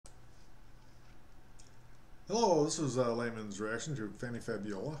Hello, this is Layman's reaction to Vanny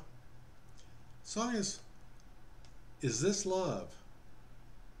Vabiola. Song Is This Love?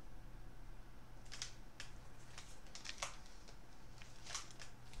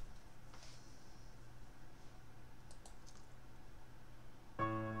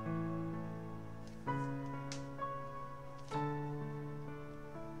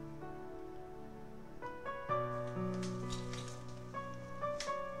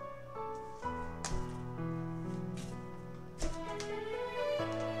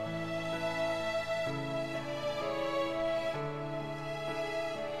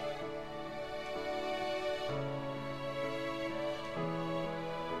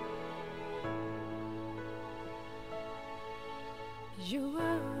 You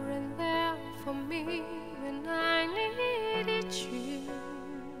weren't there for me when I needed you.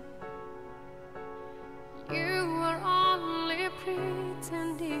 You were only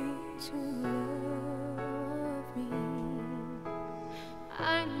pretending to love me.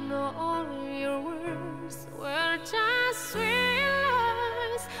 I know all your words were just sweet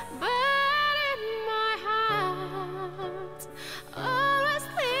lies, but in my heart, always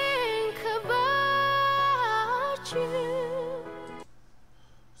think about you.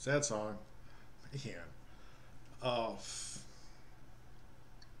 Sad song. Man. Oh.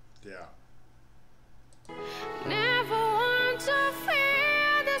 Yeah. Never want to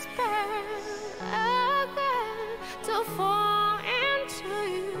feel this pain again, to fall into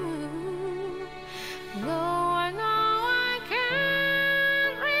you. Though I know I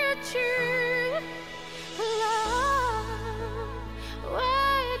can't reach you. Love,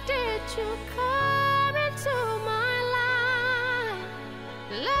 why did you come into my life?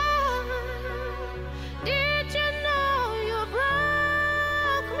 Love, did you know you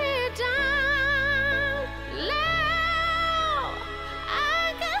broke me down? Love,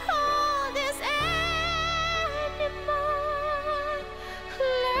 I can't hold this anymore.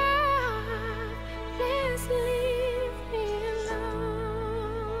 Love, please leave me alone.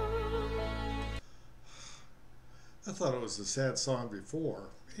 I thought it was a sad song before.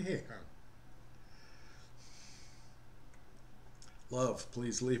 Man. Love,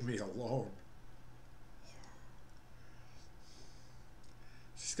 please leave me alone.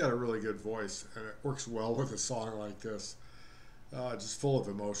 She's got a really good voice, and it works well with a song like this. Just full of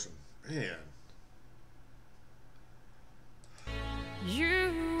emotion. Man.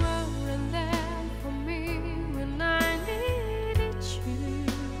 You weren't there for me when I needed you.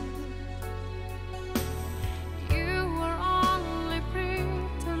 You were only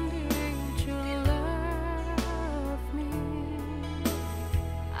pretending to love me.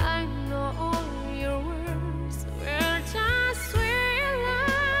 I know all your words were just sweet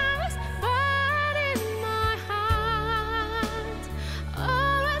lies, but in my heart,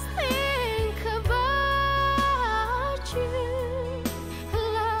 always think about you.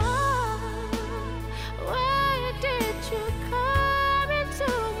 Love, why did you come into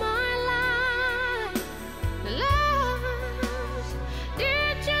my life? Love,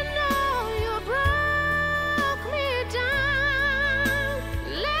 did you know you broke me down?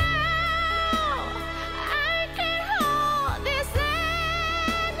 Love, I can't hold this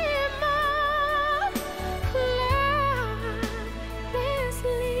anymore. Love, please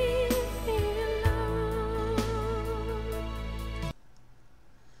leave me alone.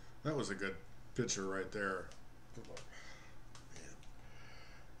 That was a good picture right there.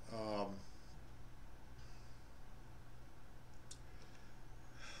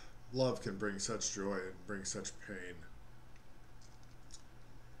 Love can bring such joy and bring such pain.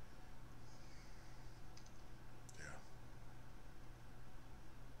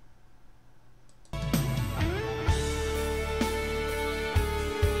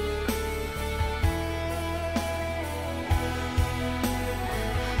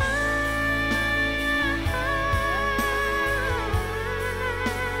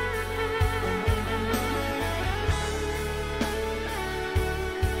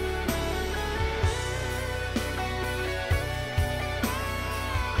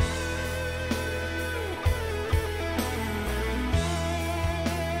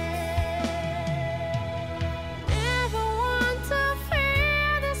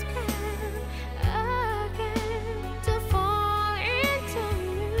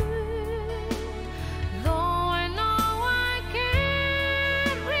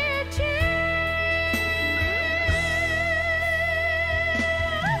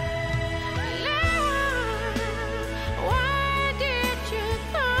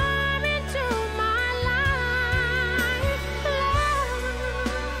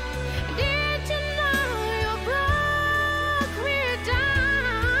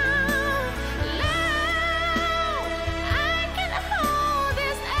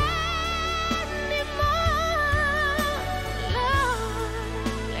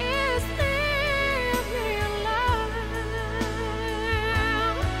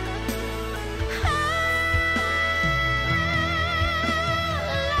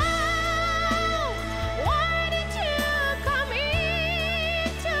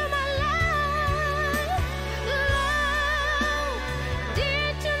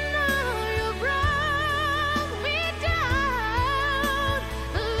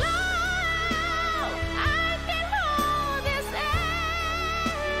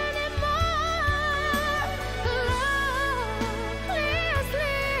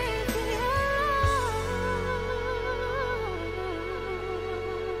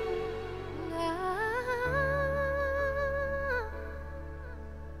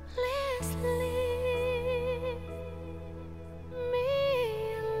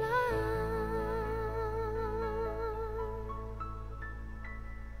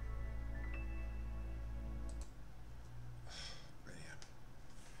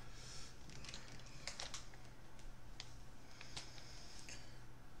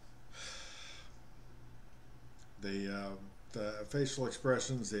 The facial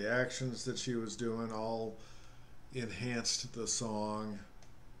expressions, the actions that she was doing, all enhanced the song.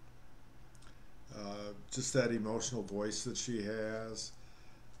 Just that emotional voice that she has,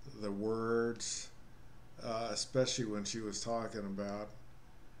 the words, especially when she was talking about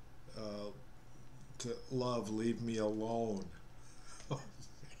to love, leave me alone.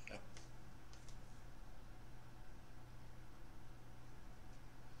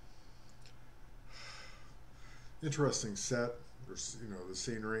 Interesting set, or the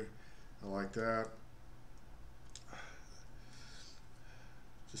scenery. I like that.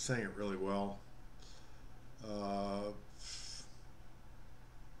 Just sang it really well. Yeah,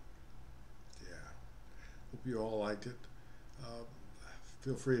 hope you all liked it.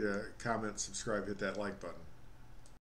 Feel free to comment, subscribe, hit that like button.